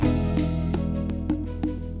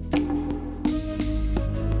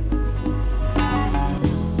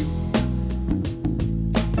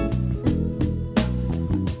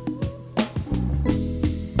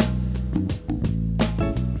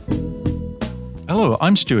Hello,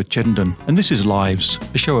 I'm Stuart Chittenden, and this is Lives,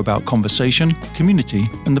 a show about conversation, community,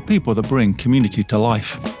 and the people that bring community to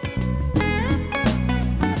life.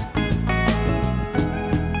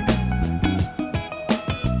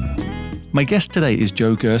 My guest today is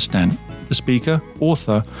Joe Gerstant, the speaker,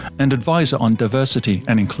 author, and advisor on diversity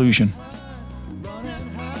and inclusion.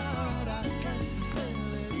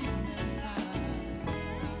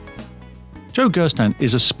 Joe Gerstant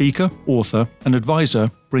is a speaker, author, and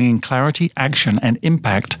advisor bringing clarity, action, and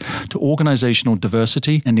impact to organizational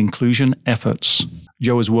diversity and inclusion efforts.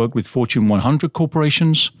 Joe has worked with Fortune 100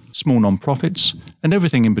 corporations, small nonprofits, and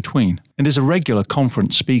everything in between, and is a regular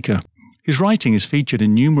conference speaker. His writing is featured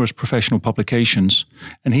in numerous professional publications,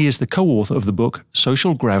 and he is the co-author of the book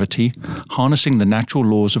Social Gravity: Harnessing the Natural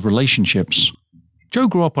Laws of Relationships. Joe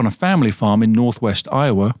grew up on a family farm in northwest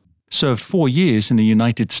Iowa, served 4 years in the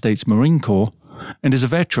United States Marine Corps, and is a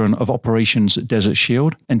veteran of Operations Desert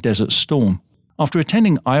Shield and Desert Storm. After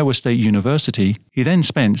attending Iowa State University, he then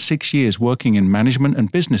spent 6 years working in management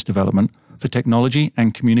and business development for technology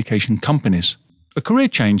and communication companies. A career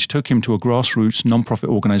change took him to a grassroots nonprofit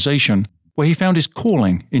organization where he found his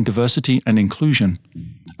calling in diversity and inclusion.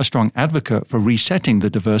 A strong advocate for resetting the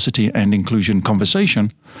diversity and inclusion conversation,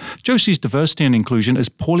 Joe sees diversity and inclusion as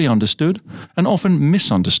poorly understood and often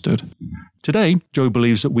misunderstood. Today, Joe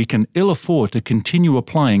believes that we can ill afford to continue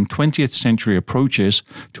applying 20th century approaches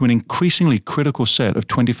to an increasingly critical set of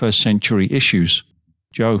 21st century issues.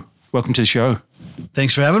 Joe, welcome to the show.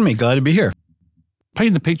 Thanks for having me. Glad to be here.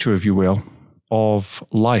 Paint the picture, if you will, of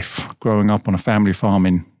life growing up on a family farm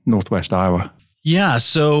in northwest Iowa. Yeah,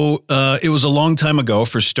 so it was a long time ago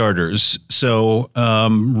for starters. So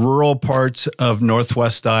rural parts of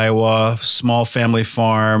northwest Iowa, small family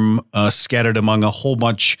farm, scattered among a whole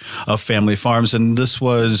bunch of family farms. And this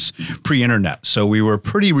was pre-internet. So we were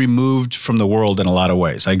pretty removed from the world in a lot of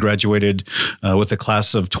ways. I graduated with a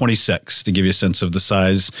class of 26 to give you a sense of the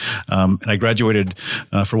size. And I graduated,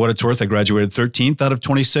 for what it's worth, I graduated 13th out of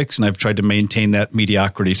 26. And I've tried to maintain that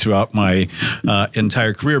mediocrity throughout my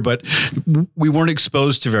entire career. But we weren't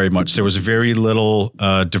exposed to very much. There was very little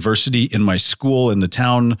diversity in my school, in the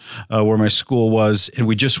town where my school was, and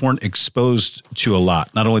we just weren't exposed to a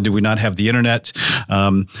lot. Not only did we not have the internet,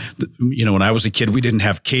 when I was a kid, we didn't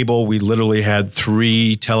have cable. We literally had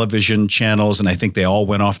 3 television channels, and I think they all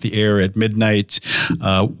went off the air at midnight.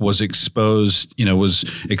 Was exposed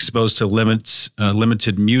to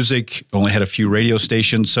limited music. Only had a few radio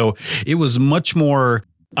stations, so it was much more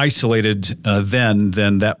isolated then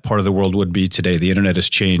than that part of the world would be today. The internet has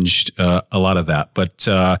changed a lot of that. But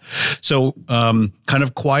kind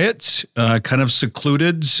of quiet, kind of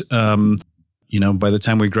secluded. By the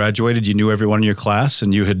time we graduated, you knew everyone in your class,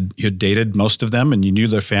 and you had dated most of them, and you knew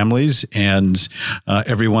their families, and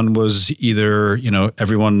everyone was either,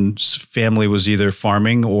 everyone's family was either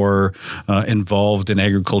farming or involved in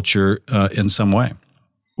agriculture in some way.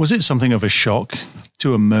 Was it something of a shock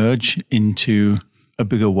to emerge into a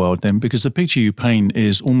bigger world then? Because the picture you paint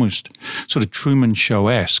is almost sort of Truman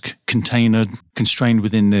Show-esque, constrained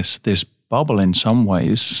within this bubble in some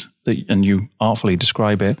ways, and you artfully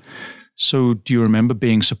describe it. So do you remember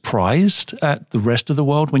being surprised at the rest of the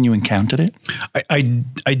world when you encountered it? I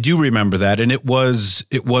do remember that, and it was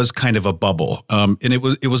kind of a bubble, and it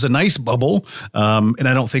was a nice bubble, and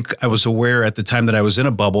I don't think I was aware at the time that I was in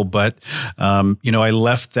a bubble, but I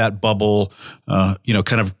left that bubble,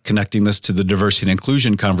 kind of connecting this to the diversity and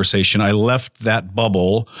inclusion conversation. I left that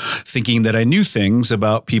bubble thinking that I knew things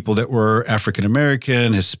about people that were African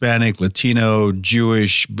American, Hispanic, Latino,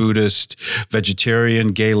 Jewish, Buddhist, vegetarian,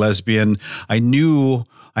 gay, lesbian. I knew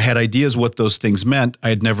I had ideas what those things meant. I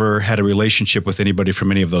had never had a relationship with anybody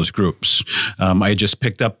from any of those groups. I had just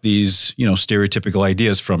picked up these, stereotypical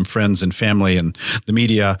ideas from friends and family and the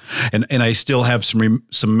media. And I still have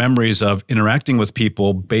some memories of interacting with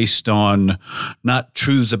people based on not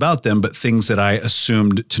truths about them, but things that I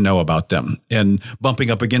assumed to know about them, and bumping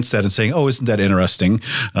up against that and saying, oh, isn't that interesting?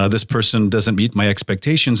 This person doesn't meet my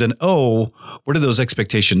expectations. And where do those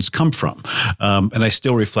expectations come from? And I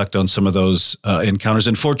still reflect on some of those encounters.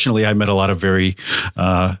 And fortunately, I met a lot of very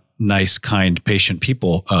nice, kind, patient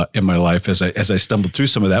people in my life as I stumbled through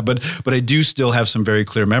some of that. But I do still have some very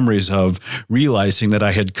clear memories of realizing that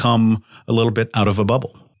I had come a little bit out of a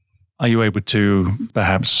bubble. Are you able to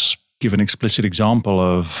perhaps give an explicit example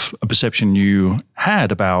of a perception you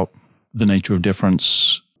had about the nature of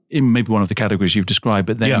difference in maybe one of the categories you've described,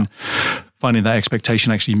 but then finding that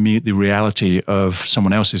expectation actually meet the reality of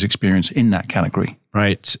someone else's experience in that category?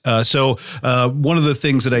 Right. So one of the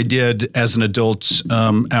things that I did as an adult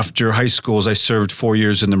after high school is I served 4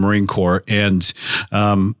 years in the Marine Corps. And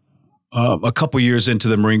a couple years into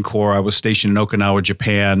the Marine Corps, I was stationed in Okinawa,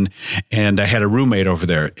 Japan, and I had a roommate over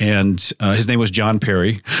there. And his name was John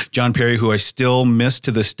Perry. John Perry, who I still miss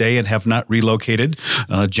to this day and have not relocated.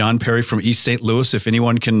 John Perry from East St. Louis, if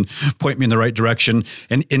anyone can point me in the right direction.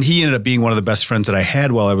 And he ended up being one of the best friends that I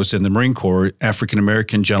had while I was in the Marine Corps,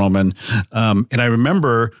 African-American gentleman. And I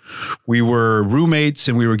remember we were roommates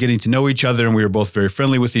and we were getting to know each other and we were both very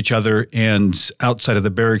friendly with each other. And outside of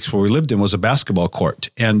the barracks where we lived in was a basketball court.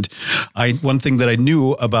 And one thing that I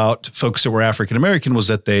knew about folks that were African American was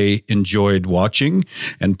that they enjoyed watching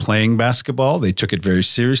and playing basketball. They took it very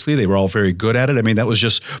seriously. They were all very good at it. I mean, that was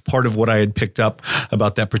just part of what I had picked up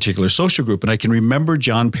about that particular social group. And I can remember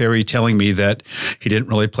John Perry telling me that he didn't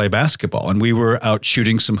really play basketball. And we were out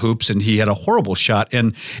shooting some hoops and he had a horrible shot.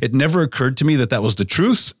 And it never occurred to me that that was the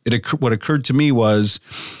truth. What occurred to me was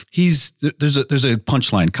there's a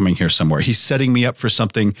punchline coming here somewhere. He's setting me up for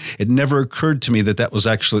something. It never occurred to me that was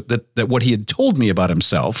actually that what he had told me about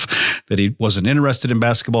himself, that he wasn't interested in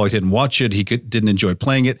basketball, he didn't watch it, didn't enjoy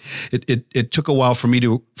playing it. It took a while for it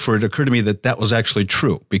to occur to me that was actually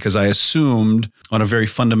true, because I assumed on a very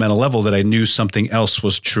fundamental level that I knew something else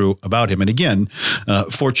was true about him. And again,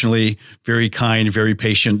 fortunately, very kind, very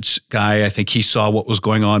patient guy. I think he saw what was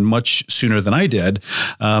going on much sooner than I did.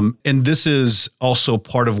 And this is also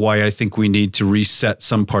part of why I think we need to reset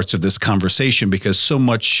some parts of this conversation, because so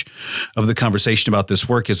much of the conversation about this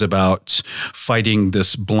work is about fighting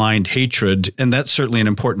this blind hatred. And that's certainly an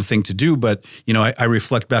important thing to do. But, I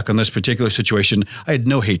reflect back on this particular situation. I had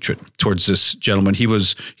no hatred towards this gentleman. He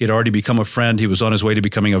had already become a friend. He was on his way to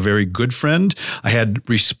becoming a very good friend. I had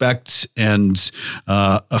respect and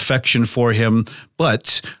affection for him.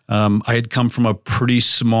 But I had come from a pretty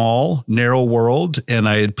small, narrow world, and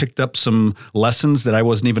I had picked up some lessons that I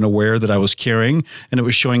wasn't even aware that I was carrying, and it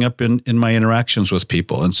was showing up in my interactions with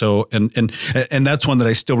people. And so, and that's one that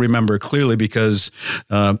I still remember clearly, because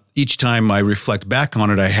each time I reflect back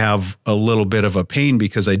on it, I have a little bit of a pain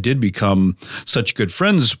because I did become such good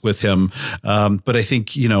friends with him. But I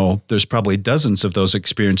think, there's probably dozens of those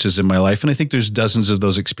experiences in my life, and I think there's dozens of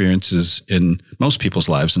those experiences in most people's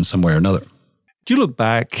lives in some way or another. Do you look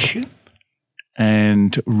back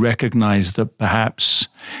and recognize that perhaps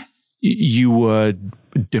you were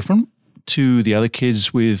different to the other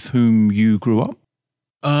kids with whom you grew up?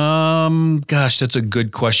 Gosh, that's a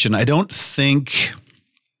good question. I don't think,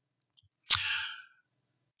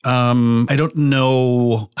 I don't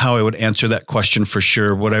know how I would answer that question for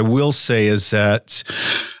sure. What I will say is that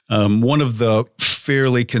one of the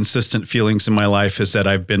fairly consistent feelings in my life is that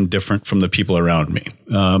I've been different from the people around me.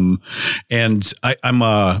 And I'm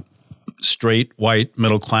a straight, white,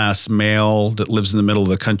 middle-class male that lives in the middle of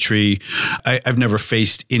the country. I've never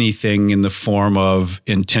faced anything in the form of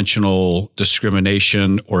intentional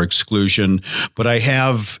discrimination or exclusion, but I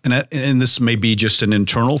have, and this may be just an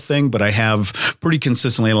internal thing, but I have pretty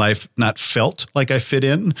consistently in life not felt like I fit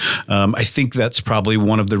in. I think that's probably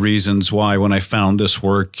one of the reasons why when I found this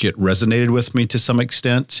work, it resonated with me to some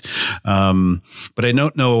extent. But I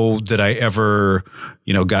don't know that I ever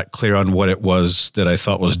got clear on what it was that I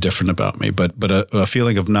thought was different about me, but a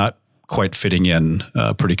feeling of not quite fitting in,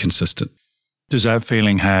 pretty consistent. Does that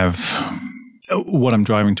feeling have, what I'm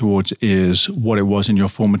driving towards is what it was in your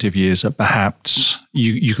formative years that perhaps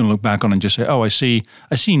you can look back on and just say, oh, I see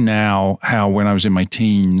now how when I was in my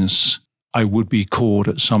teens, I would be called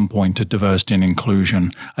at some point to diversity and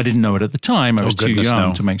inclusion. I didn't know it at the time. I was too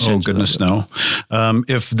young to make sense of that. No.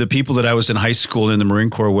 If the people that I was in high school in the Marine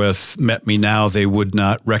Corps with met me now, they would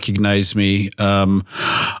not recognize me.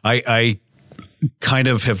 I kind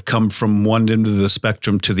of have come from one end of the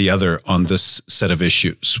spectrum to the other on this set of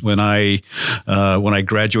issues. When I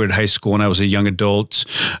graduated high school and I was a young adult,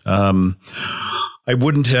 I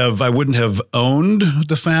wouldn't have owned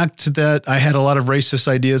the fact that I had a lot of racist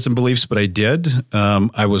ideas and beliefs, but I did.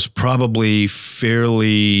 I was probably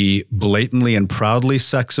fairly blatantly and proudly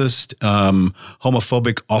sexist,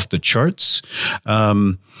 homophobic off the charts.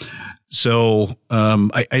 So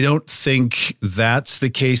I don't think that's the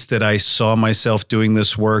case that I saw myself doing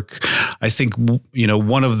this work. I think,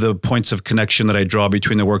 one of the points of connection that I draw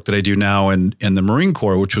between the work that I do now and the Marine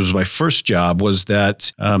Corps, which was my first job, was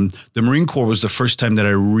that the Marine Corps was the first time that I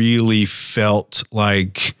really felt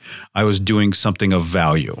like I was doing something of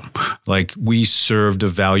value, like we served a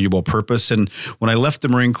valuable purpose. And when I left the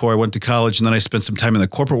Marine Corps, I went to college and then I spent some time in the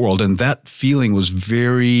corporate world, and that feeling was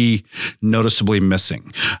very noticeably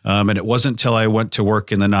missing. And it wasn't until I went to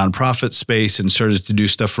work in the nonprofit space and started to do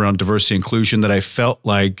stuff around diversity and inclusion that I felt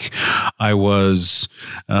like I was,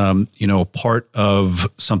 part of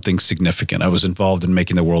something significant. I was involved in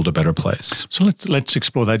making the world a better place. So let's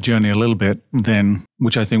explore that journey a little bit then,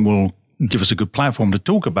 which I think will give us a good platform to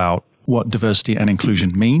talk about what diversity and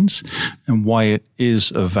inclusion means and why it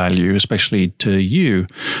is of value, especially to you.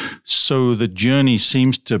 So the journey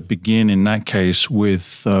seems to begin in that case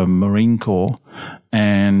with Marine Corps.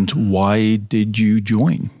 And why did you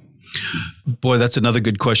join? Boy, that's another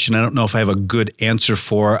good question. I don't know if I have a good answer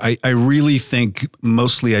for. I really think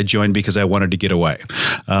mostly I joined because I wanted to get away.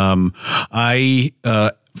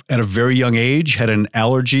 At a very young age, had an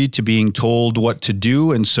allergy to being told what to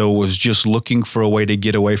do, and so was just looking for a way to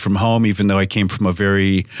get away from home, even though I came from a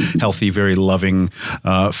very healthy, very loving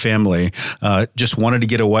family. Just wanted to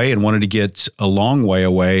get away and wanted to get a long way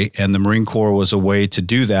away, and the Marine Corps was a way to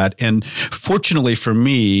do that. And fortunately for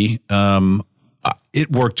me, it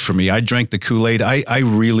worked for me. I drank the Kool-Aid. I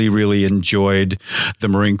really, really enjoyed the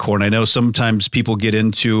Marine Corps. And I know sometimes people get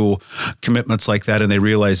into commitments like that and they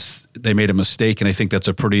realize they made a mistake. And I think that's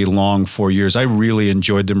a pretty long 4 years. I really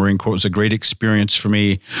enjoyed the Marine Corps. It was a great experience for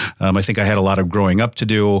me. I think I had a lot of growing up to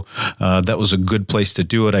do. That was a good place to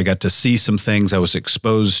do it. I got to see some things. I was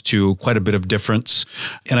exposed to quite a bit of difference.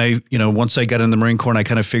 And once I got in the Marine Corps and I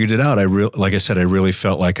kind of figured it out, like I said, I really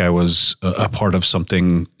felt like I was a part of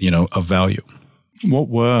something, of value. What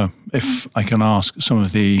were, if I can ask, some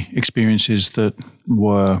of the experiences that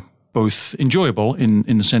were both enjoyable in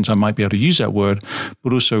the sense I might be able to use that word,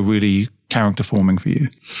 but also really character forming for you?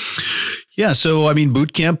 Yeah, so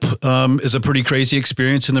boot camp is a pretty crazy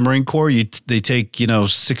experience in the Marine Corps. They take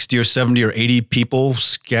 60 or 70 or 80 people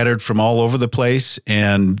scattered from all over the place,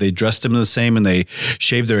 and they dress them the same, and they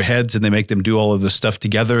shave their heads, and they make them do all of this stuff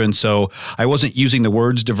together. And so I wasn't using the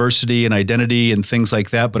words diversity and identity and things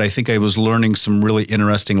like that, but I think I was learning some really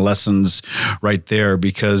interesting lessons right there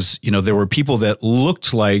because there were people that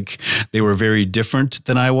looked like they were very different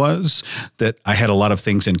than I was, that I had a lot of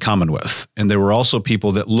things in common with, and there were also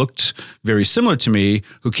people that looked very similar to me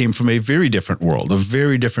who came from a very different world, a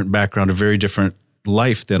very different background, a very different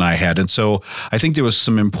life than I had. And so I think there was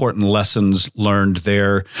some important lessons learned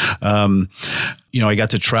there. I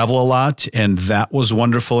got to travel a lot, and that was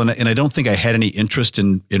wonderful. And I don't think I had any interest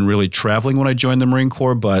in really traveling when I joined the Marine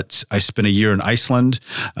Corps, but I spent a year in Iceland.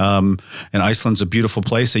 And Iceland's a beautiful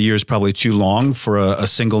place. A year is probably too long for a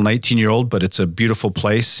single 19-year-old, but it's a beautiful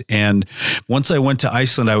place. And once I went to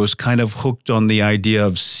Iceland, I was kind of hooked on the idea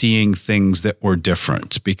of seeing things that were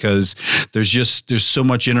different because there's so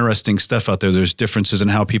much interesting stuff out there. There's differences in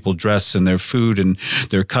how people dress and their food and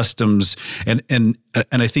their customs. And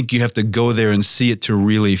I think you have to go there and see it to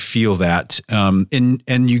really feel that. And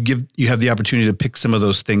you have the opportunity to pick some of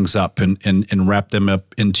those things up and wrap them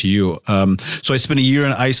up into you. So I spent a year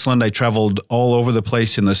in Iceland. I traveled all over the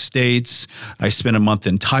place in the States. I spent a month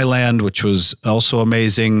in Thailand, which was also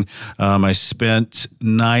amazing. I spent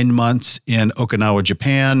 9 months in Okinawa,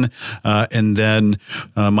 Japan. And then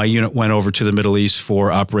my unit went over to the Middle East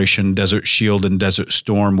for Operation Desert Shield and Desert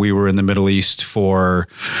Storm. We were in the Middle East for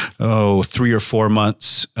 3 or 4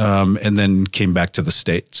 months, and then came back to the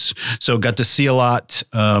States. So got to see a lot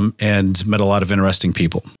and met a lot of interesting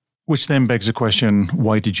people. Which then begs the question,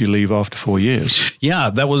 why did you leave after 4 years? Yeah,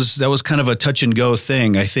 that was kind of a touch and go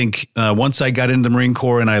thing. I think once I got into the Marine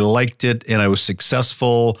Corps and I liked it and I was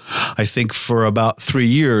successful, I think for about 3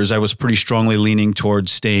 years, I was pretty strongly leaning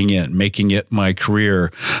towards staying in, making it my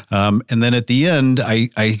career. And then at the end,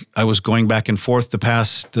 I was going back and forth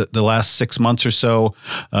the last 6 months or so.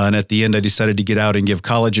 And at the end, I decided to get out and give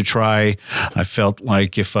college a try. I felt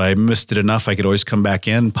like if I missed it enough, I could always come back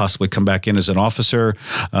in, possibly come back in as an officer.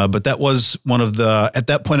 But that was at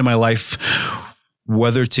that point in my life,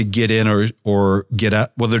 whether to get in or get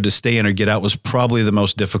out, whether to stay in or get out was probably the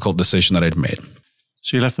most difficult decision that I'd made.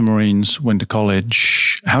 So you left the Marines, went to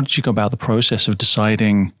college. How did you go about the process of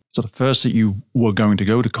deciding sort of first that you were going to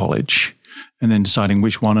go to college and then deciding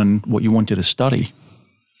which one and what you wanted to study?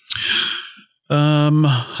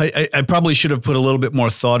 I probably should have put a little bit more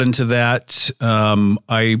thought into that.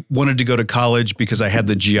 I wanted to go to college because I had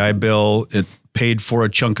the GI Bill. It paid for a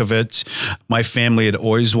chunk of it. My family had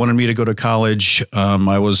always wanted me to go to college.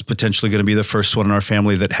 I was potentially going to be the first one in our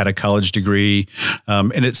family that had a college degree.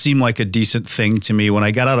 And it seemed like a decent thing to me. When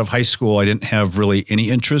I got out of high school, I didn't have really any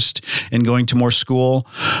interest in going to more school,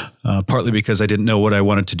 partly because I didn't know what I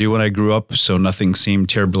wanted to do when I grew up. So nothing seemed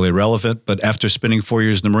terribly relevant. But after spending 4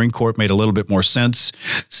 years in the Marine Corps, it made a little bit more sense.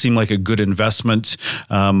 Seemed like a good investment.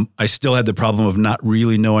 I still had the problem of not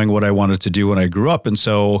really knowing what I wanted to do when I grew up. And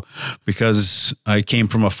so because because I came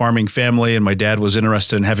from a farming family and my dad was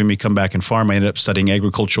interested in having me come back and farm, I ended up studying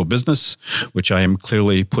agricultural business, which I am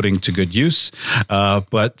clearly putting to good use.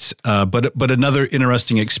 But another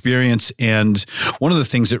interesting experience. And one of the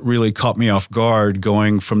things that really caught me off guard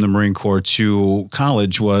going from the Marine Corps to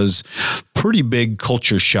college was pretty big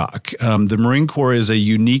culture shock. The Marine Corps is a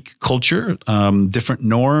unique culture, different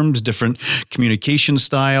norms, different communication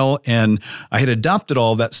style. And I had adopted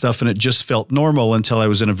all that stuff and it just felt normal until I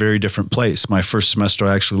was in a very different place. My first semester,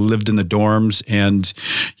 I actually lived in the dorms and,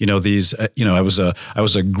 I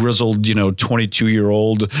was a grizzled,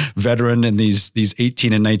 22-year-old veteran and these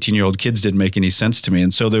 18 and 19-year-old kids didn't make any sense to me.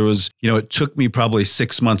 And so there was, it took me probably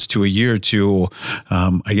 6 months to a year to,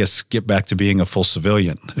 get back to being a full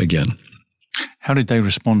civilian again. How did they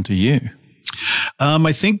respond to you?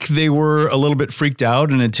 I think they were a little bit freaked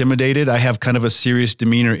out and intimidated. I have kind of a serious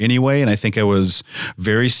demeanor anyway, and I think I was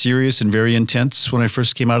very serious and very intense when I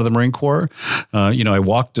first came out of the Marine Corps. I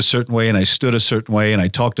walked a certain way and I stood a certain way and I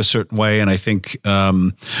talked a certain way, and I think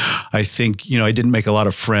I didn't make a lot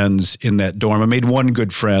of friends in that dorm. I made one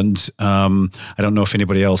good friend. I don't know if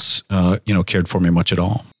anybody else cared for me much at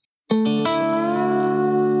all.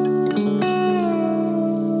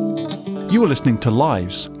 You are listening to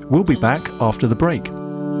Lives. We'll be back after the break.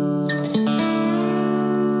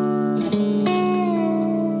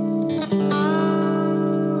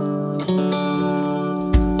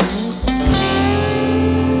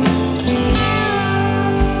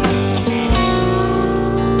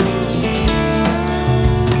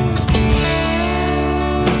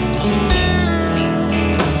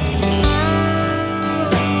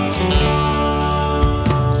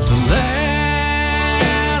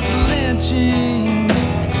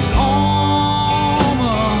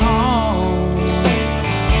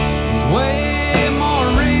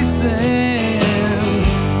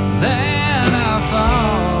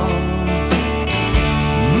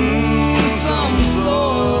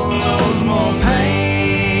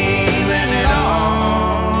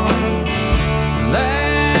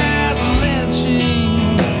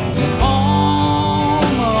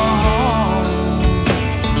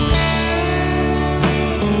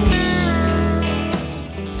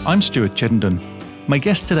 I'm Stuart Chittenden. My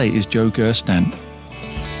guest today is Joe Gerstant.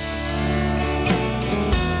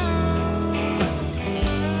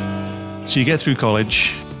 So you get through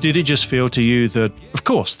college. Did it just feel to you that, of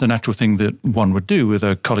course, the natural thing that one would do with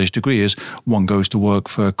a college degree is one goes to work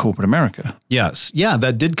for corporate America? Yes. Yeah,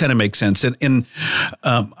 that did kind of make sense. And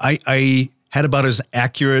I had about as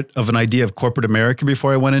accurate of an idea of corporate America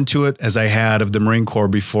before I went into it as I had of the Marine Corps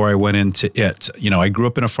before I went into it. I grew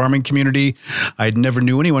up in a farming community. I never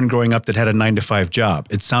knew anyone growing up that had a 9-to-5 job.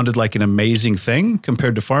 It sounded like an amazing thing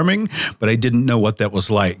compared to farming, but I didn't know what that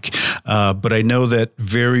was like. But I know that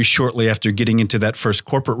very shortly after getting into that first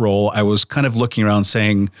corporate role, I was kind of looking around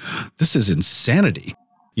saying, this is insanity.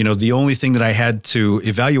 The only thing that I had to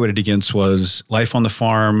evaluate it against was life on the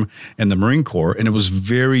farm and the Marine Corps. And it was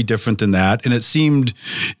very different than that. And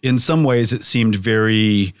in some ways, it seemed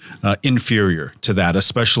very inferior to that,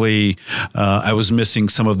 especially I was missing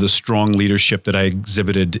some of the strong leadership that I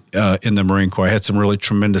exhibited in the Marine Corps. I had some really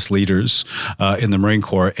tremendous leaders in the Marine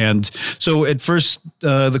Corps. And so at first,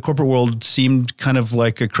 the corporate world seemed kind of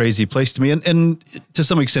like a crazy place to me. And to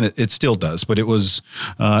some extent, it still does. But it was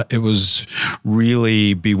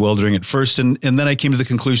really bewildering at first. And then I came to the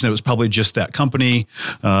conclusion that it was probably just that company.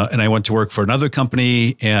 And I went to work for another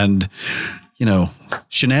company and,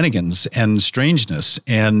 shenanigans and strangeness.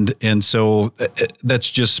 And so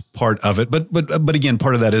that's just part of it. But again,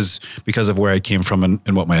 part of that is because of where I came from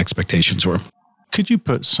and what my expectations were. Could you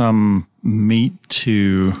put some meat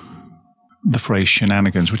to the phrase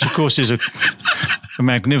shenanigans, which of course is a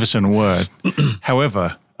magnificent word.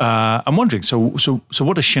 However, I'm wondering, so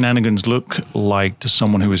what does shenanigans look like to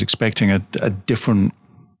someone who is expecting a different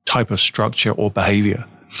type of structure or behavior?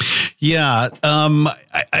 Yeah,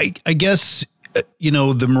 I guess,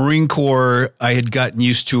 the Marine Corps, I had gotten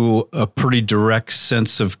used to a pretty direct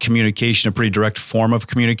sense of communication, a pretty direct form of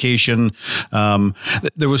communication.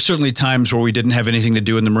 There was certainly times where we didn't have anything to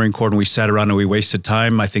do in the Marine Corps and we sat around and we wasted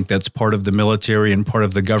time. I think that's part of the military and part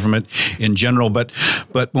of the government in general. But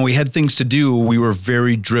when we had things to do, we were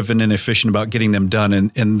very driven and efficient about getting them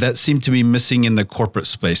done. And that seemed to be missing in the corporate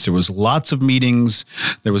space. There was lots of meetings.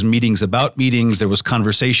 There was meetings about meetings. There was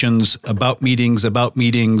conversations about meetings.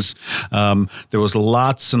 There was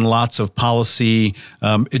lots and lots of policy.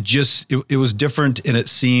 It was different, and it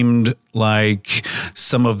seemed like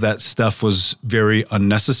some of that stuff was very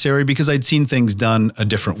unnecessary because I'd seen things done a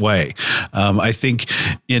different way. I think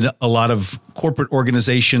in a lot of corporate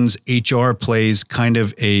organizations, HR plays kind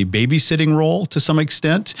of a babysitting role to some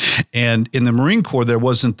extent. And in the Marine Corps, there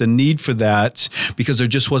wasn't the need for that because there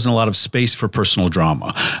just wasn't a lot of space for personal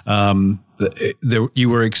drama. You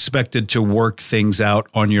were expected to work things out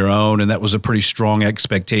on your own, and that was a pretty strong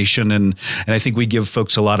expectation. And I think we give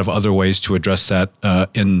folks a lot of other ways to address that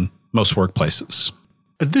in most workplaces.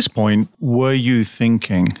 At this point, were you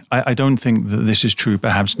thinking, I don't think that this is true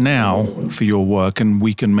perhaps now for your work, and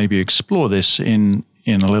we can maybe explore this in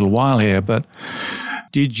a little while here, but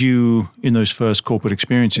did you, in those first corporate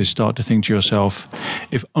experiences, start to think to yourself,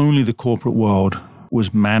 if only the corporate world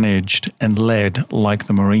was managed and led like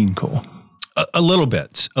the Marine Corps? A little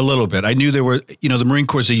bit. I knew there were, the Marine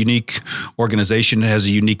Corps is a unique organization. It has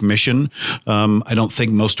a unique mission. I don't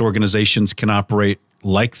think most organizations can operate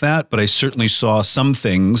like that, but I certainly saw some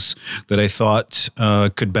things that I thought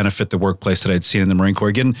could benefit the workplace that I'd seen in the Marine Corps.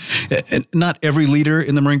 Again, not every leader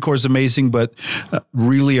in the Marine Corps is amazing, but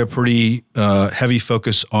really a pretty heavy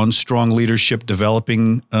focus on strong leadership,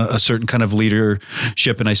 developing a certain kind of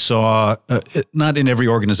leadership. And I saw, not in every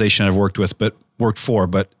organization I've worked for,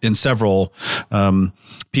 but in several,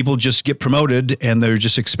 people just get promoted and they're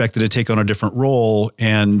just expected to take on a different role.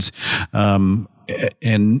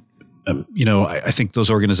 I think those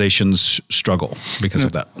organizations struggle because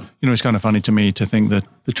of that. It's kind of funny to me to think that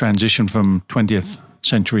the transition from 20th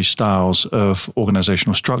century styles of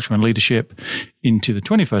organizational structure and leadership into the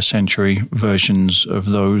 21st century versions of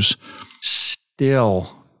those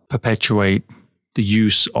still perpetuate the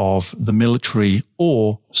use of the military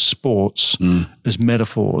or sports as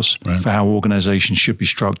metaphors for how organizations should be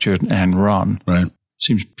structured and run. Right.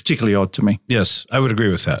 Seems particularly odd to me. Yes, I would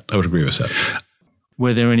agree with that.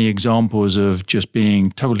 Were there any examples of just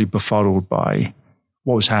being totally befuddled by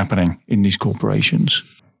what was happening in these corporations?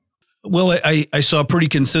 Well, I saw pretty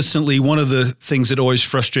consistently, one of the things that always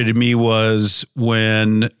frustrated me was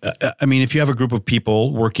when, if you have a group of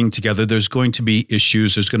people working together, there's going to be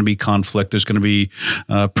issues, there's going to be conflict, there's going to be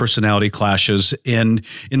personality clashes. And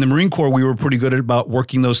in the Marine Corps, we were pretty good about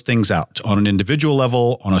working those things out on an individual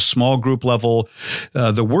level, on a small group level.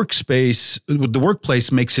 The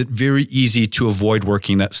workplace makes it very easy to avoid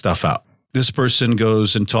working that stuff out. This person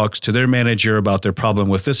goes and talks to their manager about their problem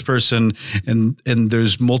with this person, and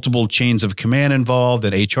there's multiple chains of command involved,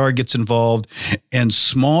 and HR gets involved, and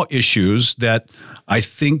small issues that I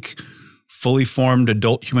think fully formed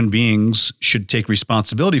adult human beings should take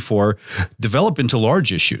responsibility for develop into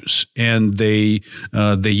large issues, and they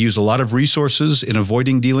use a lot of resources in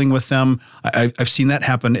avoiding dealing with them. I've seen that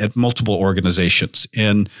happen at multiple organizations,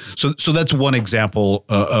 and so that's one example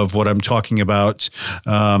of what I'm talking about.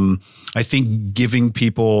 I think giving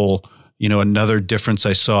people, another difference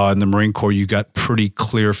I saw in the Marine Corps, you got pretty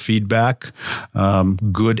clear feedback,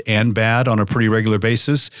 good and bad, on a pretty regular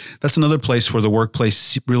basis. That's another place where the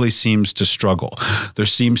workplace really seems to struggle. There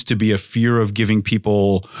seems to be a fear of giving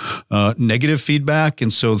people negative feedback,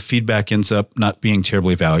 and so the feedback ends up not being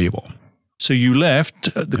terribly valuable. So you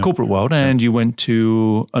left the corporate world and you went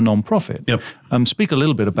to a nonprofit. Yep. Speak a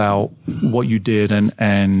little bit about what you did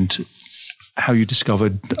and how you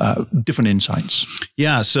discovered different insights.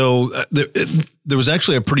 Yeah, so there was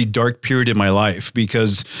actually a pretty dark period in my life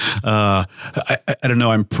because I don't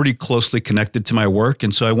know, I'm pretty closely connected to my work.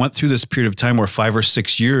 And so I went through this period of time where 5 or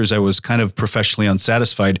 6 years I was kind of professionally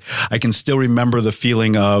unsatisfied. I can still remember the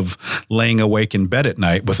feeling of laying awake in bed at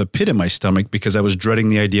night with a pit in my stomach because I was dreading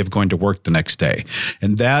the idea of going to work the next day.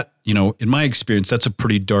 And that, in my experience, that's a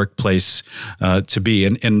pretty dark place to be.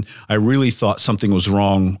 And I really thought something was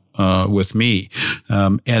wrong with me.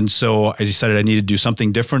 And so I decided I needed to do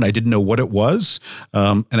something different. I didn't know what it was.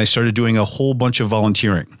 And I started doing a whole bunch of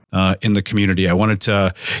volunteering in the community. I wanted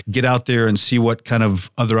to get out there and see what kind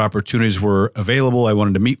of other opportunities were available. I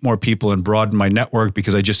wanted to meet more people and broaden my network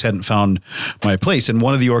because I just hadn't found my place. And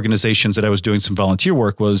one of the organizations that I was doing some volunteer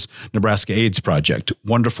work was Nebraska AIDS Project,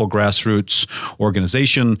 wonderful grassroots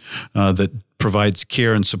organization that provides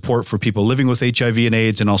care and support for people living with HIV and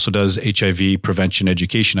AIDS and also does HIV prevention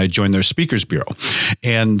education. I joined their speakers bureau.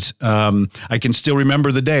 And I can still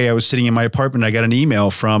remember the day I was sitting in my apartment. I got an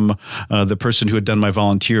email from the person who had done my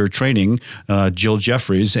volunteer training, Jill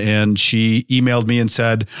Jeffries, and she emailed me and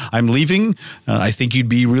said, "I'm leaving. I think you'd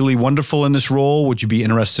be really wonderful in this role. Would you be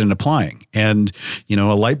interested in applying?" And, a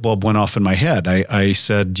light bulb went off in my head. I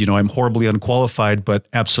said, I'm horribly unqualified, but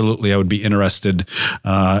absolutely I would be interested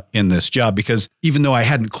in this job because even though I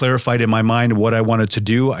hadn't clarified in my mind what I wanted to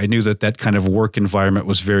do, I knew that kind of work environment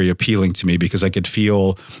was very appealing to me because I could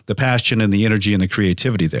feel the passion and the energy and the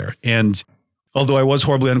creativity there. And although I was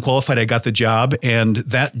horribly unqualified, I got the job. And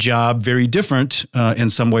that job, very different in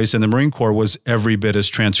some ways in the Marine Corps, was every bit as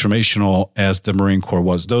transformational as the Marine Corps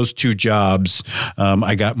was. Those two jobs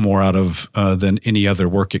I got more out of than any other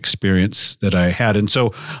work experience that I had. And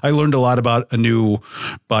so I learned a lot about a new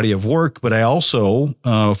body of work, but I also,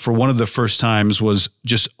 for one of the first times, was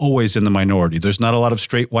just always in the minority. There's not a lot of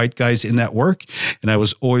straight white guys in that work, and I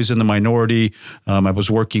was always in the minority. I was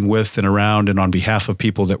working with and around and on behalf of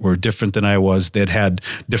people that were different than I was. They'd had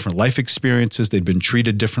different life experiences. They'd been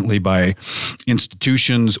treated differently by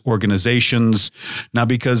institutions, organizations, not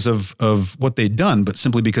because of what they'd done, but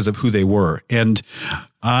simply because of who they were. And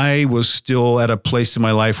I was still at a place in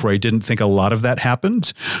my life where I didn't think a lot of that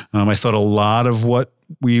happened. I thought a lot of what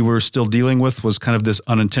we were still dealing with was kind of this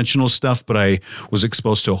unintentional stuff, but I was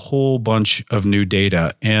exposed to a whole bunch of new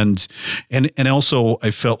data. And also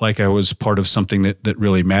I felt like I was part of something that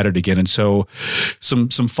really mattered again. And so some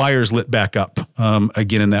fires lit back up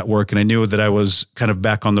again in that work. And I knew that I was kind of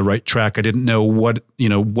back on the right track. I didn't know what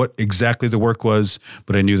exactly the work was,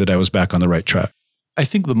 but I knew that I was back on the right track. I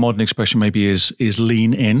think the modern expression maybe is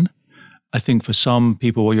lean in. I think for some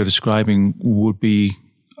people, what you're describing would be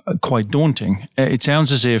quite daunting. It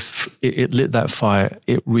sounds as if it lit that fire,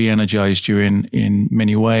 it re-energized you in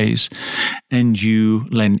many ways, and you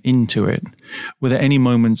lent into it. Were there any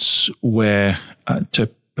moments where, to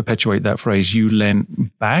perpetuate that phrase, you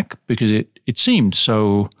lent back because it seemed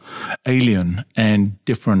so alien and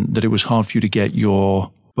different that it was hard for you to get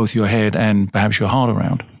both your head and perhaps your heart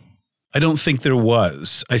around? I don't think there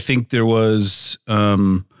was. I think there was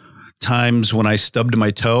times when I stubbed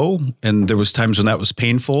my toe, and there was times when that was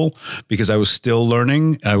painful because I was still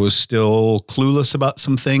learning. I was still clueless about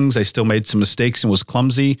some things. I still made some mistakes and was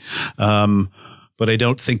clumsy. But I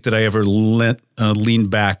don't think that I ever leaned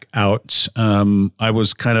back out. I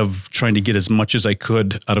was kind of trying to get as much as I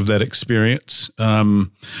could out of that experience. So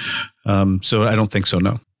I don't think so,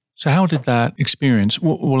 no. So how did that experience,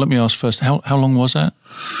 well, let me ask first, how long was that?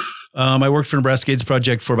 I worked for Nebraska AIDS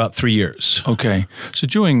Project for about 3 years. Okay. So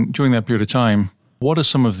during that period of time, what are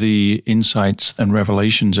some of the insights and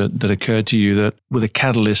revelations that occurred to you that were the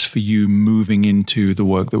catalyst for you moving into the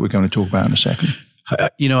work that we're going to talk about in a second?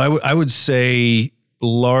 I would say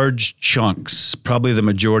large chunks, probably the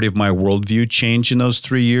majority of my worldview changed in those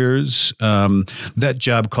 3 years. That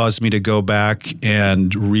job caused me to go back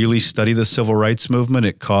and really study the civil rights movement.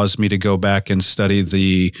 It caused me to go back and study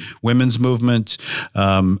the women's movement.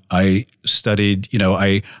 I studied,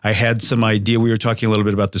 I had some idea, we were talking a little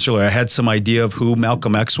bit about this earlier, I had some idea of who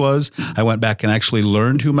Malcolm X was. I went back and actually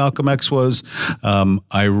learned who Malcolm X was.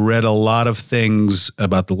 I read a lot of things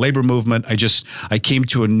about the labor movement. I came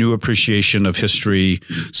to a new appreciation of history,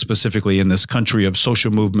 specifically in this country, of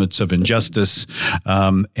social movements, of injustice.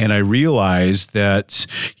 And I realized that,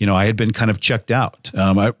 I had been kind of checked out.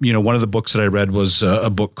 One of the books that I read was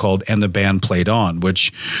a book called And the Band Played On,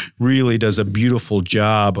 which really does a beautiful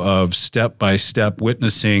job of step-by-step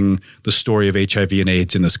witnessing the story of HIV and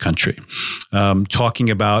AIDS in this country, talking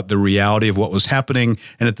about the reality of what was happening,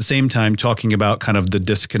 and at the same time talking about kind of the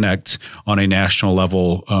disconnect on a national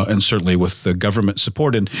level, and certainly with the government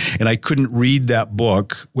support. And I couldn't read that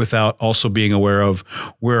book without also being aware of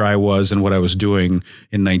where I was and what I was doing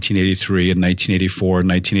in 1983 and 1984 and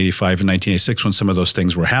 1985 and 1986 when some of those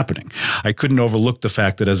things were happening. I couldn't overlook the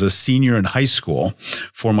fact that as a senior in high school,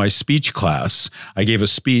 for my speech class, I gave a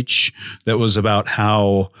speech that was about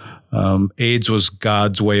how AIDS was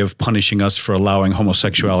God's way of punishing us for allowing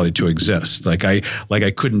homosexuality to exist. Like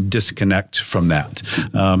I couldn't disconnect from that,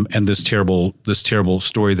 and this terrible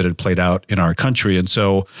story that had played out in our country. And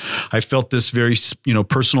so I felt this very,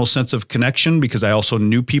 personal sense of connection because I also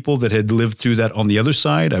knew people that had lived through that on the other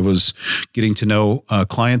side. I was getting to know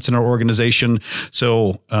clients in our organization.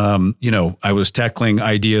 So, I was tackling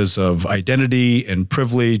ideas of identity and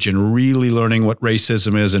privilege and really learning what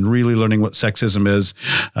racism is and really learning what sexism is.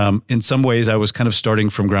 In some ways, I was kind of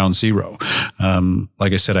starting from ground zero.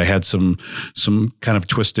 Like I said, I had some kind of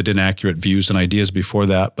twisted, inaccurate views and ideas before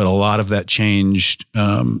that, but a lot of that changed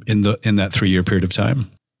in that 3-year period of time.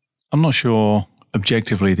 I'm not sure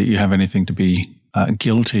objectively that you have anything to be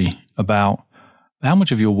guilty about. How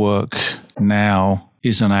much of your work now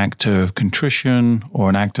is an act of contrition or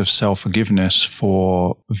an act of self-forgiveness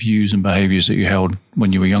for views and behaviors that you held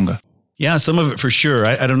when you were younger? Yeah, some of it for sure.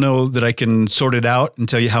 I don't know that I can sort it out and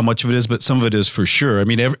tell you how much of it is, but some of it is for sure. I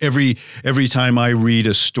mean, every time I read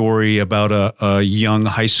a story about a young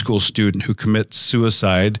high school student who commits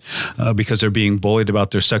suicide because they're being bullied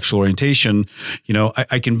about their sexual orientation,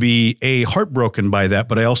 I can be heartbroken by that,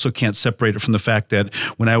 but I also can't separate it from the fact that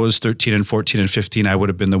when I was 13 and 14 and 15, I would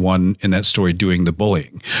have been the one in that story doing the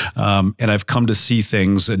bullying. And I've come to see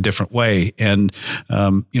things a different way. And,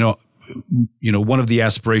 one of the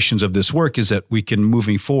aspirations of this work is that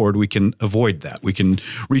moving forward, we can avoid that. We can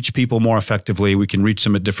reach people more effectively. We can reach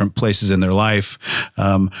them at different places in their life.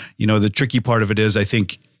 The tricky part of it is I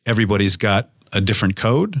think everybody's got a different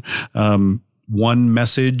code. One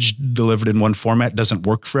message delivered in one format doesn't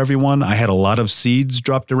work for everyone. I had a lot of seeds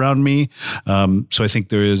dropped around me. So I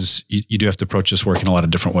think you do have to approach this work in a lot of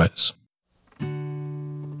different ways.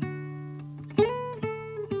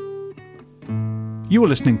 You are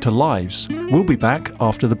listening to Lives. We'll be back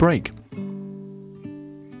after the break.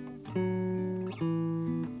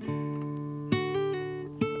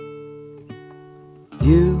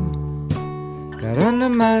 You got under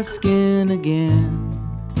my skin again.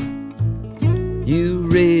 You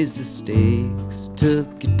raised the stakes,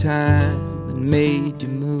 took your time and made you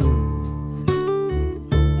move.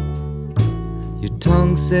 Your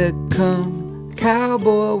tongue said, "Come,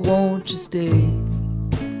 cowboy, won't you stay?"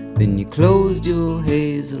 Then you closed your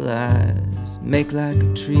hazel eyes, make like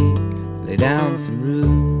a tree, lay down some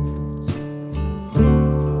roots.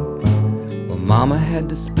 Well, Mama had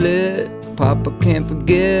to split, Papa can't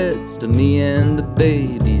forget, still me and the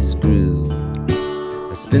babies grew.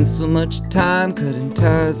 I spent so much time cutting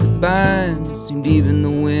ties that bind, seemed even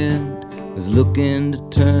the wind was looking to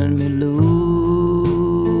turn me loose.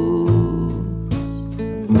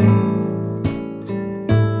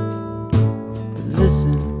 But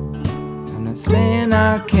listen, not saying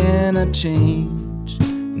I cannot change,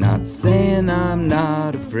 not saying I'm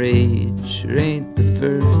not afraid. Sure ain't the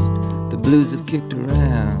first the blues have kicked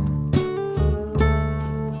around.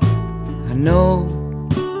 I know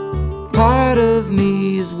part of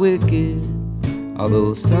me is wicked,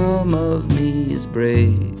 although some of me is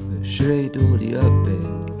brave. I sure ain't to hold you up,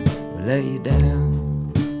 babe, or let you down.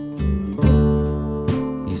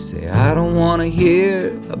 You say I don't wanna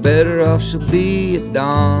hear how better off she'll be at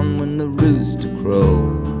dawn when the rooster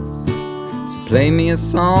crows. So play me a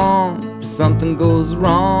song if something goes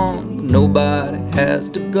wrong, but nobody has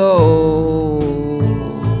to go.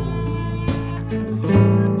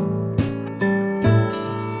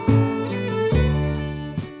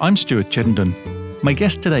 I'm Stuart Chittenden. My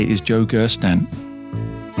guest today is Joe Gerstant.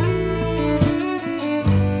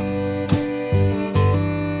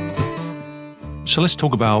 So let's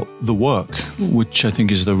talk about the work, which I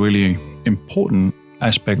think is the really important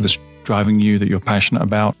aspect that's driving you, that you're passionate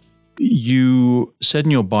about. You said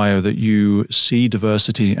in your bio that you see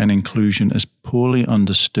diversity and inclusion as poorly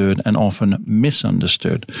understood and often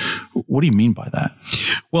misunderstood. What do you mean by that?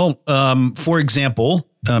 Well, for example,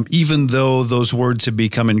 even though those words have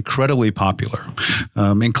become incredibly popular,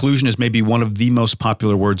 inclusion is maybe one of the most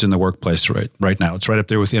popular words in the workplace right now. It's right up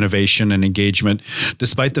there with innovation and engagement.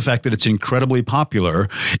 Despite the fact that it's incredibly popular,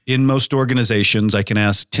 in most organizations, I can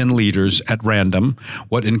ask 10 leaders at random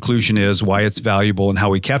what inclusion is, why it's valuable, and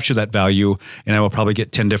how we capture that value, and I will probably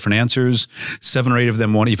get 10 different answers. 7 or 8 of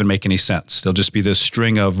them won't even make any sense. They'll just be this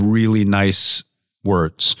string of really nice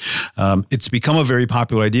words. It's become a very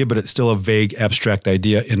popular idea, but it's still a vague, abstract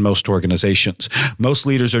idea in most organizations. Most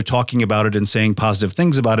leaders are talking about it and saying positive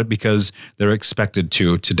things about it because they're expected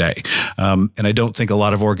to today. And I don't think a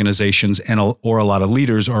lot of organizations or a lot of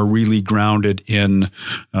leaders are really grounded in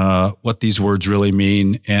what these words really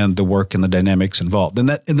mean and the work and the dynamics involved. And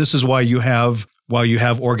this is why you have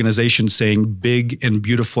organizations saying big and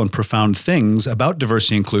beautiful and profound things about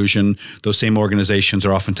diversity and inclusion, those same organizations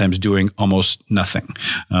are oftentimes doing almost nothing.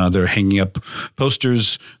 They're hanging up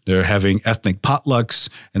posters, they're having ethnic potlucks,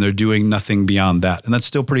 and they're doing nothing beyond that. And that's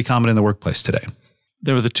still pretty common in the workplace today.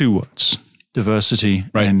 There are the 2 words, diversity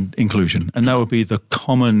and inclusion. And that would be the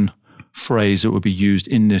common phrase that would be used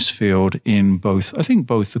in this field in both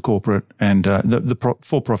the corporate and the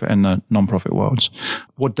for-profit and the non-profit worlds.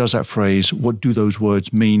 What does that phrase, what do those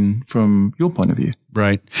words mean from your point of view?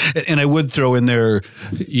 Right. And I would throw in there,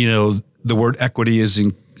 the word equity is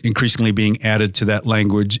increasingly being added to that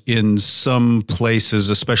language in some places,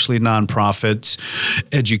 especially nonprofits,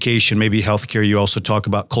 education, maybe healthcare. You also talk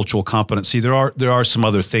about cultural competency. There are some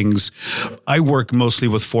other things. I work mostly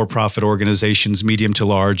with for-profit organizations, medium to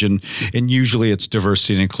large, and usually it's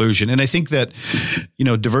diversity and inclusion. And I think that,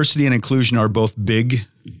 diversity and inclusion are both big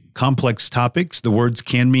complex topics. The words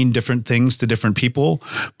can mean different things to different people,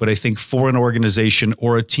 but I think for an organization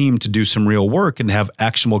or a team to do some real work and have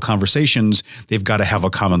actionable conversations, they've got to have a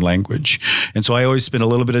common language. And so I always spend a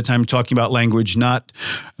little bit of time talking about language, not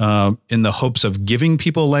in the hopes of giving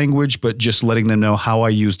people language, but just letting them know how I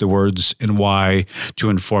use the words and why to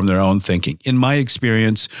inform their own thinking. In my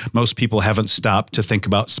experience, most people haven't stopped to think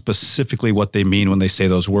about specifically what they mean when they say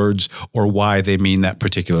those words or why they mean that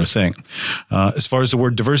particular thing. As far as the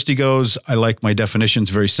word diversity goes, I like my definitions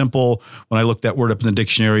very simple. When I look that word up in the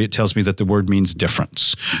dictionary, it tells me that the word means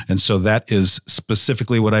difference. And so that is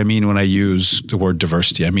specifically what I mean when I use the word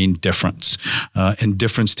diversity. I mean difference. And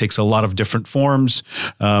difference takes a lot of different forms.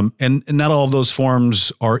 And not all of those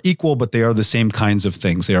forms are equal, but they are the same kinds of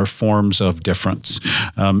things. They are forms of difference.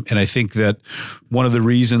 And I think that one of the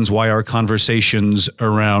reasons why our conversations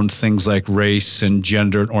around things like race and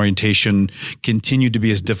gender and orientation continue to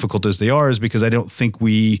be as difficult as they are is because I don't think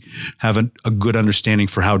we have a good understanding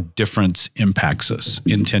for how difference impacts us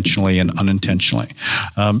intentionally and unintentionally.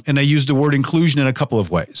 And I use the word inclusion in a couple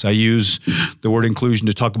of ways. I use the word inclusion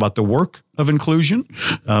to talk about the work of inclusion,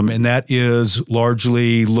 and that is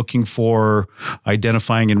largely looking for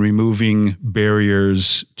identifying and removing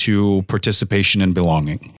barriers to participation and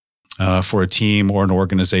belonging. For a team or an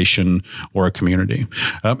organization or a community.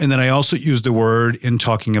 And then I also use the word in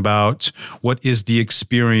talking about what is the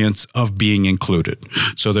experience of being included.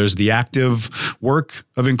 So there's the active work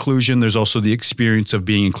of inclusion. There's also the experience of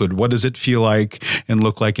being included. What does it feel like and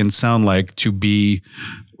look like and sound like to be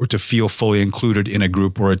or to feel fully included in a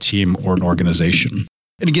group or a team or an organization?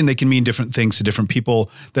 And again, they can mean different things to different people.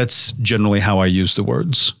 That's generally how I use the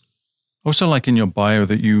words. Also, like in your bio,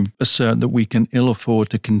 that you assert that we can ill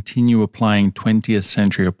afford to continue applying 20th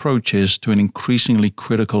century approaches to an increasingly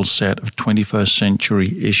critical set of 21st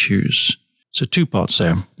century issues. So 2 parts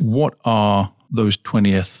there. What are those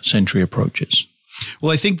 20th century approaches?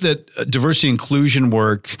 Well, I think that diversity inclusion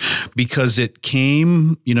work, because it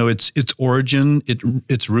came, its origin,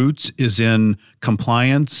 its roots is in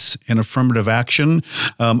compliance and affirmative action.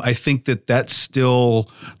 I think that's still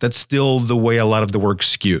the way a lot of the work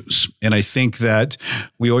skews. And I think that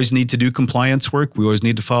we always need to do compliance work. We always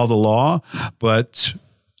need to follow the law, but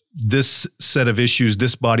this set of issues,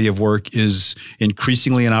 this body of work is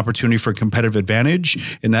increasingly an opportunity for competitive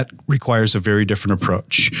advantage, and that requires a very different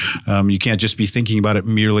approach. You can't just be thinking about it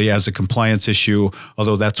merely as a compliance issue,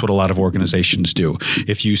 although that's what a lot of organizations do.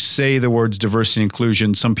 If you say the words diversity and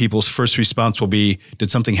inclusion, some people's first response will be,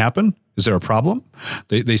 did something happen? Is there a problem?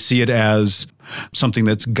 They see it as something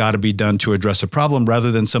that's got to be done to address a problem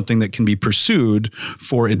rather than something that can be pursued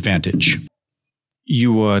for advantage.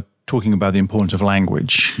 You were talking about the importance of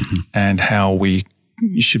language and how we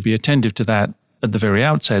should be attentive to that at the very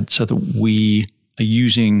outset so that we are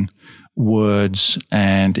using words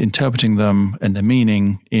and interpreting them and their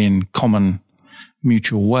meaning in common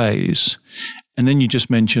mutual ways. And then you just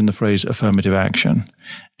mentioned the phrase affirmative action.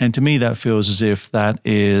 And to me, that feels as if that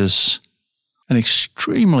is an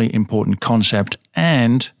extremely important concept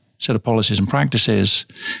and set of policies and practices.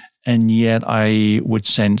 And yet I would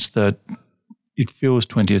sense that it feels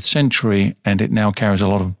 20th century and it now carries a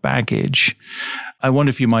lot of baggage. I wonder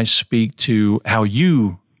if you might speak to how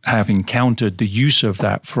you have encountered the use of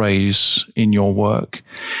that phrase in your work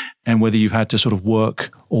and whether you've had to sort of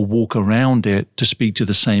work or walk around it to speak to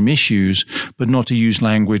the same issues, but not to use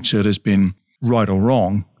language that has been right or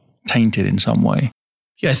wrong, tainted in some way.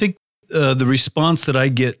 Yeah, I think the response that I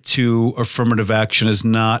get to affirmative action is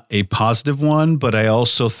not a positive one, but I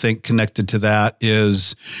also think connected to that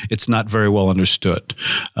is it's not very well understood.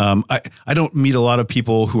 I don't meet a lot of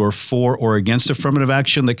people who are for or against affirmative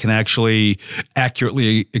action that can actually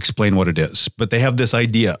accurately explain what it is, but they have this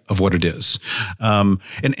idea of what it is. And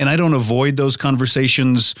I don't avoid those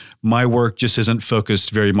conversations. My work just isn't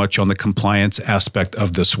focused very much on the compliance aspect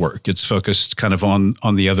of this work. It's focused kind of on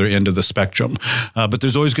the other end of the spectrum. But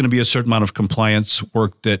there's always going to be a certain amount of compliance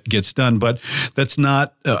work that gets done, but that's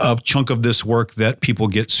not a chunk of this work that people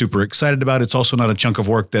get super excited about. It's also not a chunk of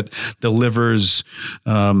work that delivers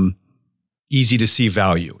easy to see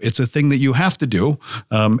value. It's a thing that you have to do,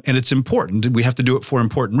 and it's important. We have to do it for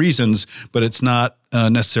important reasons, but it's not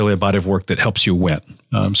necessarily a body of work that helps you win.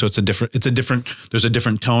 So there's a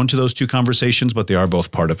different tone to those two conversations, but they are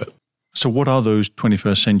both part of it. So what are those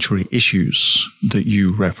 21st century issues that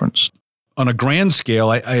you referenced? On a grand scale,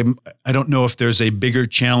 I don't know if there's a bigger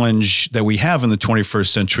challenge that we have in the 21st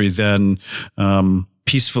century than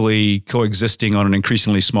peacefully coexisting on an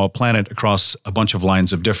increasingly small planet across a bunch of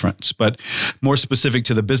lines of difference. But more specific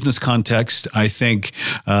to the business context, I think,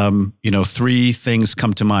 3 things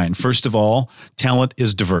come to mind. First of all, talent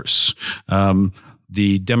is diverse.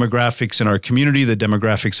 the demographics in our community, the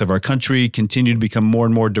demographics of our country continue to become more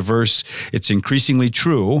and more diverse. It's increasingly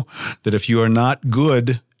true that if you are not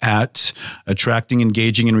good at attracting,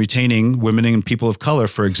 engaging, and retaining women and people of color,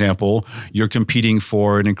 for example, you're competing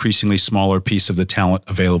for an increasingly smaller piece of the talent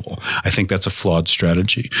available. I think that's a flawed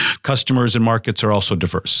strategy. Customers and markets are also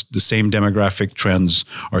diverse. The same demographic trends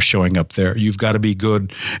are showing up there. You've got to be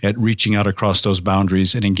good at reaching out across those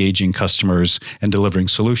boundaries and engaging customers and delivering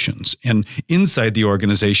solutions. And inside the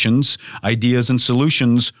organizations, ideas and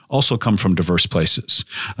solutions also come from diverse places.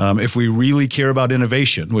 If we really care about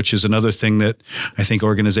innovation, which is another thing that I think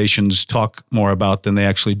organizations talk more about than they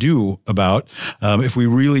actually do about. If we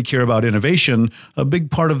really care about innovation, a big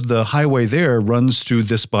part of the highway there runs through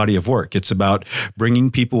this body of work. It's about bringing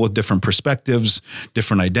people with different perspectives,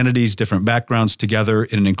 different identities, different backgrounds together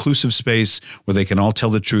in an inclusive space where they can all tell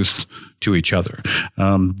the truth to each other.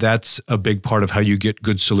 That's a big part of how you get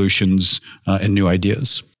good solutions and new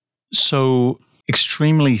ideas. So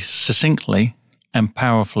extremely succinctly and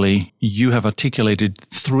powerfully, you have articulated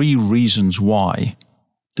 3 reasons why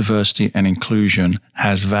diversity and inclusion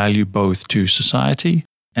has value both to society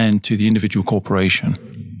and to the individual corporation.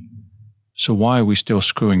 So why are we still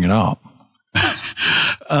screwing it up?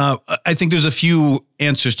 I think there's a few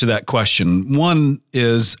answers to that question. One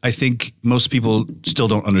is I think most people still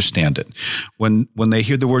don't understand it. When they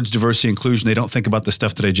hear the words diversity and inclusion, they don't think about the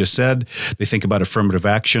stuff that I just said. They think about affirmative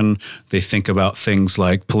action. They think about things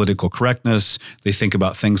like political correctness. They think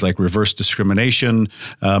about things like reverse discrimination.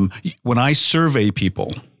 When I survey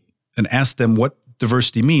people and ask them what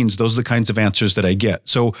diversity means, those are the kinds of answers that I get.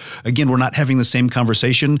 So again, we're not having the same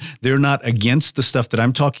conversation. They're not against the stuff that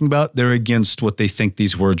I'm talking about. They're against what they think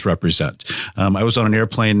these words represent. I was on an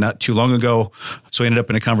airplane not too long ago, so I ended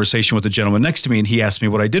up in a conversation with the gentleman next to me, and he asked me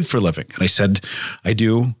what I did for a living. And I said, I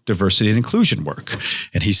do diversity and inclusion work.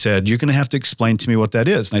 And he said, you're going to have to explain to me what that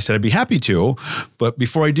is. And I said, I'd be happy to, but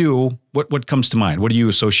before I do, what comes to mind? What do you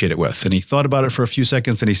associate it with? And he thought about it for a few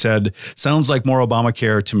seconds, and he said, sounds like more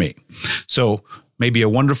Obamacare to me. So maybe a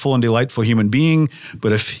wonderful and delightful human being,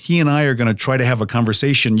 but if he and I are going to try to have a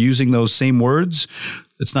conversation using those same words,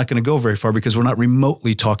 it's not going to go very far because we're not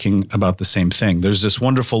remotely talking about the same thing. There's this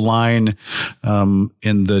wonderful line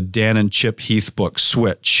in the Dan and Chip Heath book,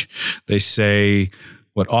 Switch. They say,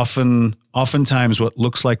 oftentimes what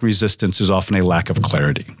looks like resistance is often a lack of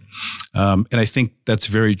clarity. And I think that's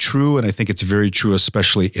very true. And I think it's very true,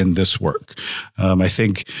 especially in this work. I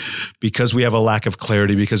think because we have a lack of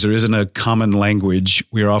clarity, because there isn't a common language,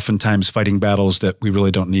 we are oftentimes fighting battles that we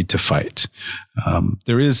really don't need to fight.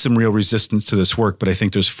 There is some real resistance to this work, but I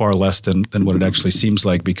think there's far less than what it actually seems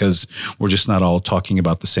like because we're just not all talking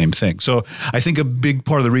about the same thing. So I think a big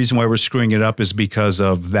part of the reason why we're screwing it up is because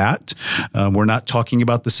of that. We're not talking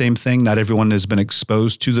about the same thing. Not everyone has been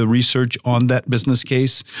exposed to the research on that business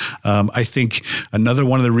case. I think another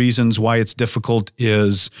one of the reasons why it's difficult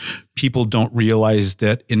is people don't realize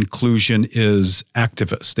that inclusion is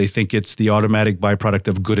activist. They think it's the automatic byproduct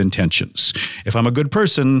of good intentions. If I'm a good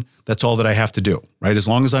person, that's all that I have to do, right? As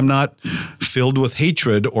long as I'm not filled with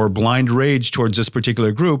hatred or blind rage towards this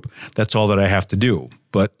particular group, that's all that I have to do.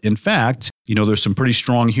 But in fact, there's some pretty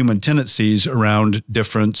strong human tendencies around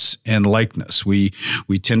difference and likeness. We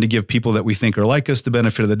tend to give people that we think are like us the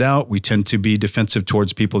benefit of the doubt. We tend to be defensive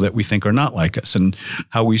towards people that we think are not like us. And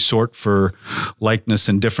how we sort for likeness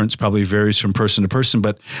and difference probably varies from person to person.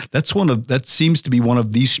 But that seems to be one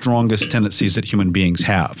of the strongest tendencies that human beings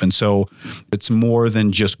have. And so it's more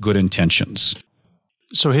than just good intentions.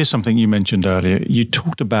 So here's something you mentioned earlier. You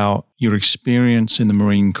talked about your experience in the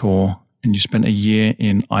Marine Corps, and you spent a year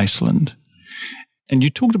in Iceland. And you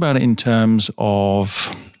talked about it in terms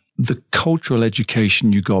of the cultural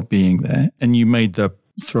education you got being there. And you made the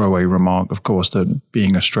throwaway remark, of course, that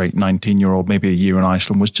being a straight 19-year-old, maybe a year in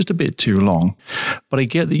Iceland was just a bit too long. But I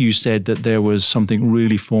get that you said that there was something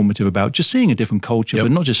really formative about just seeing a different culture,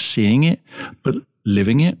 but not just seeing it, but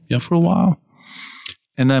living it for a while.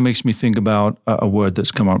 And that makes me think about a word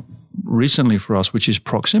that's come up recently for us, which is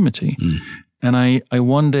proximity. And I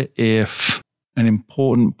wonder if an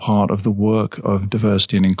important part of the work of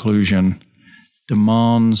diversity and inclusion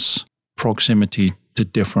demands proximity to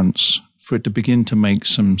difference for it to begin to make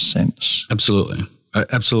some sense. Absolutely.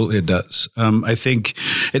 Absolutely, it does. I think,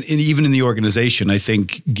 and even in the organization, I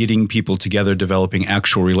think getting people together, developing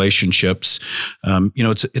actual relationships,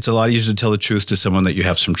 it's a lot easier to tell the truth to someone that you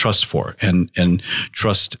have some trust for, and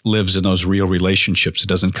trust lives in those real relationships. It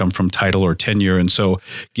doesn't come from title or tenure, and so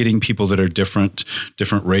getting people that are different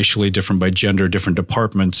racially, different by gender, different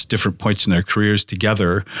departments, different points in their careers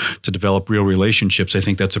together to develop real relationships, I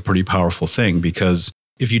think that's a pretty powerful thing because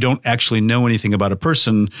if you don't actually know anything about a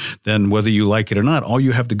person, then whether you like it or not, all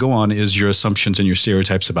you have to go on is your assumptions and your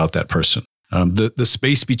stereotypes about that person. The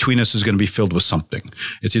space between us is going to be filled with something.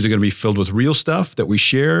 It's either going to be filled with real stuff that we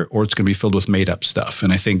share, or it's going to be filled with made up stuff.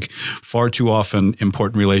 And I think far too often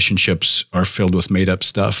important relationships are filled with made up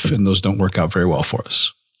stuff, and those don't work out very well for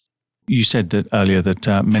us. You said that earlier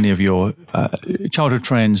that many of your childhood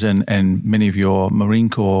friends and many of your Marine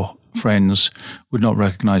Corps friends would not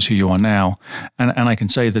recognize who you are now. And I can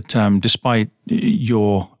say that despite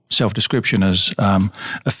your self-description as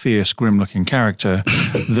a fierce, grim-looking character,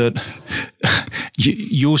 that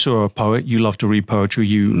you also are a poet. You love to read poetry.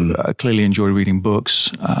 You clearly enjoy reading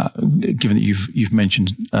books, given that you've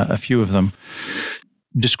mentioned a few of them.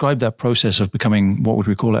 Describe that process of becoming, what would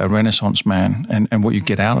we call it, a Renaissance man, and what you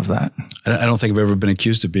get out of that. I don't think I've ever been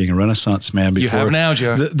accused of being a Renaissance man before. You have now,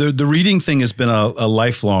 Joe. The reading thing has been a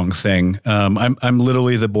lifelong thing. I'm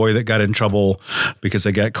literally the boy that got in trouble because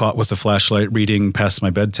I got caught with a flashlight reading past my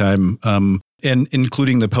bedtime. And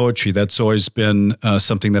including the poetry, that's always been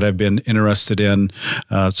something that I've been interested in.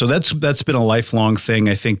 So that's been a lifelong thing.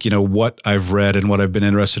 I think, what I've read and what I've been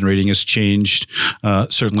interested in reading has changed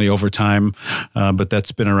certainly over time, but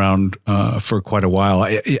that's been around for quite a while.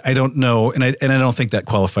 I don't know, and I don't think that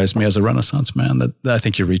qualifies me as a Renaissance man. That I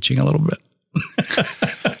think you're reaching a little bit.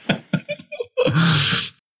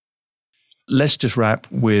 Let's just wrap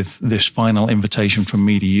with this final invitation from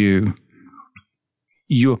me to you.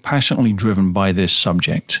 You are passionately driven by this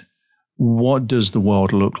subject. What does the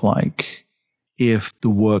world look like if the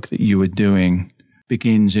work that you are doing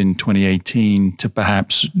begins in 2018 to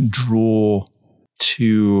perhaps draw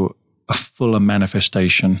to a fuller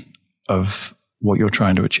manifestation of what you're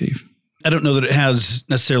trying to achieve? I don't know that it has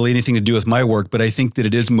necessarily anything to do with my work, but I think that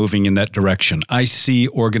it is moving in that direction. I see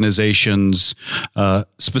organizations,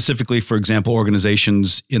 specifically, for example,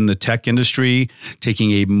 organizations in the tech industry,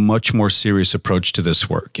 taking a much more serious approach to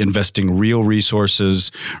this work, investing real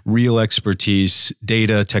resources, real expertise,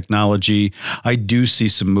 data, technology. I do see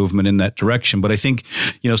some movement in that direction, but I think,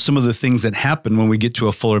 some of the things that happen when we get to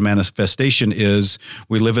a fuller manifestation is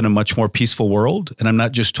we live in a much more peaceful world. And I'm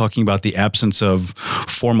not just talking about the absence of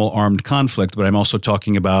formal armed conflict, but I'm also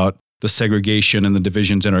talking about the segregation and the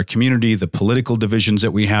divisions in our community, the political divisions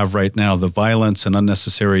that we have right now, the violence and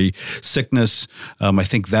unnecessary sickness. I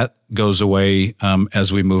think that goes away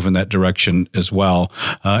as we move in that direction as well.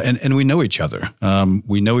 And we know each other.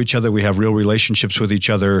 We know each other. We have real relationships with each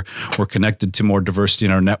other. We're connected to more diversity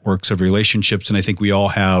in our networks of relationships. And I think we all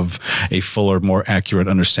have a fuller, more accurate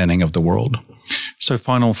understanding of the world. So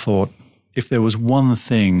final thought, if there was one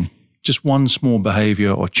thing, just one small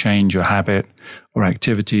behavior or change or habit or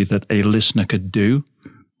activity that a listener could do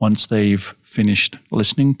once they've finished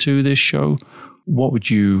listening to this show, what would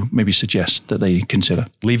you maybe suggest that they consider?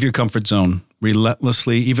 Leave your comfort zone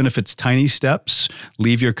relentlessly. Even if it's tiny steps,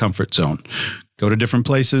 leave your comfort zone. Go to different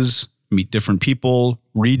places, meet different people,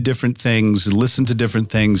 read different things, listen to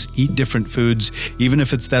different things, eat different foods. Even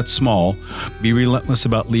if it's that small, be relentless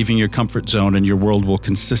about leaving your comfort zone, and your world will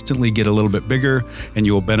consistently get a little bit bigger, and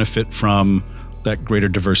you will benefit from that greater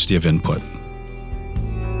diversity of input.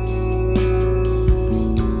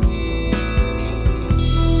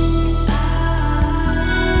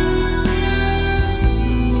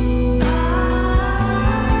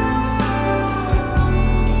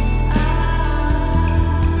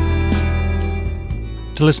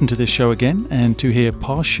 To listen to this show again and to hear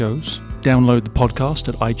past shows, download the podcast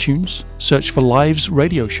at iTunes, search for Live's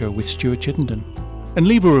Radio Show with Stuart Chittenden, and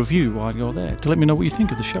leave a review while you're there to let me know what you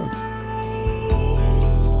think of the show.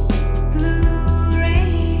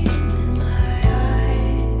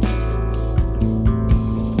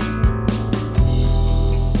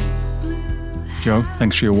 Joe,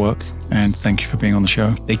 thanks for your work, and thank you for being on the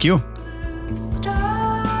show. Thank you.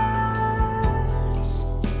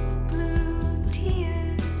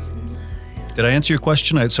 Did I answer your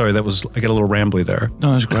question? Sorry, I got a little rambly there. No,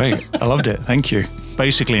 that was great. I loved it. Thank you.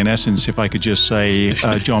 Basically, in essence, if I could just say,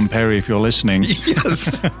 John Perry, if you're listening.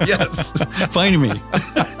 Yes. Find me.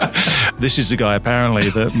 This is the guy, apparently,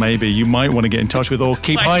 that maybe you might want to get in touch with or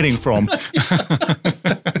keep hiding from.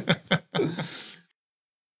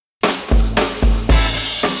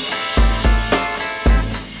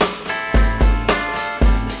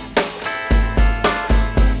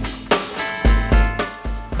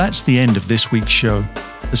 That's the end of this week's show.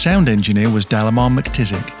 The sound engineer was Dalamar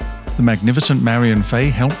McTizick. The magnificent Marion Fay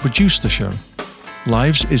helped produce the show.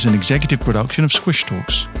 Lives is an executive production of Squish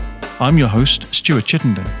Talks. I'm your host, Stuart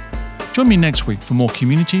Chittenden. Join me next week for more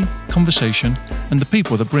community, conversation, and the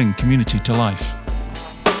people that bring community to life.